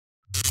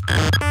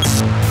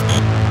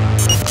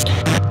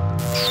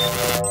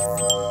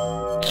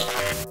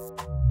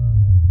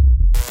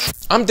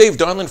I'm Dave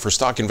Donlan for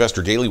Stock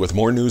Investor Daily with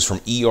more news from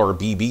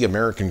ERBB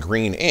American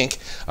Green Inc.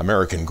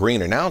 American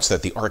Green announced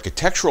that the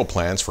architectural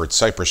plans for its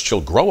Cypress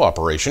Chill grow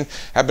operation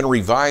have been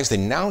revised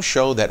and now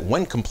show that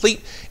when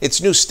complete,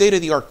 its new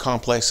state-of-the-art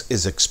complex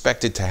is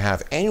expected to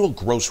have annual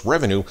gross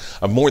revenue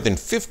of more than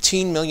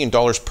 $15 million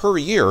per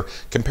year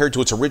compared to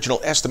its original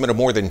estimate of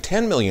more than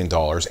 $10 million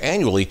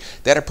annually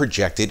that it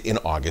projected in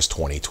August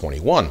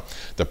 2021.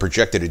 The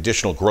projected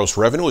additional gross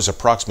revenue is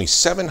approximately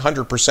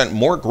 700%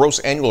 more gross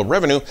annual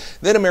revenue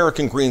than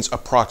American Green's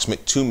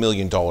approximate $2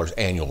 million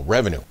annual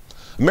revenue.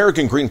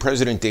 American Green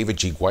President David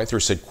G. Gweither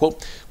said,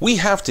 quote, "We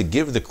have to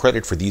give the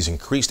credit for these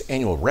increased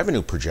annual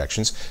revenue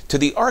projections to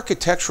the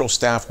architectural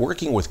staff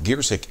working with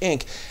Giersick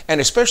Inc. and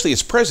especially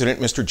its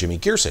president, Mr. Jimmy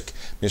Giersick.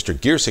 Mr.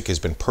 Giersick has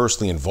been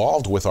personally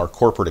involved with our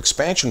corporate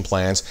expansion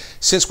plans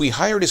since we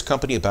hired his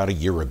company about a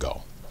year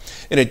ago."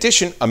 In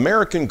addition,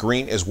 American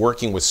Green is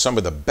working with some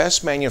of the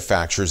best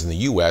manufacturers in the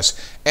U.S.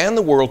 and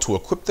the world to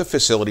equip the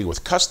facility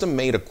with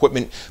custom-made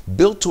equipment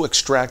built to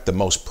extract the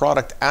most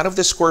product out of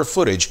the square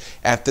footage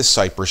at the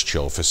Cypress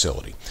Chill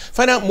facility.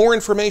 Find out more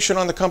information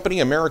on the company,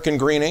 American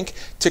Green Inc.,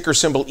 ticker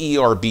symbol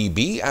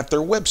ERBB, at their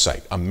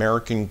website,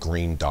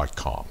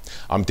 americangreen.com.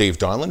 I'm Dave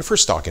Donlan for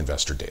Stock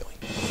Investor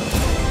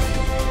Daily.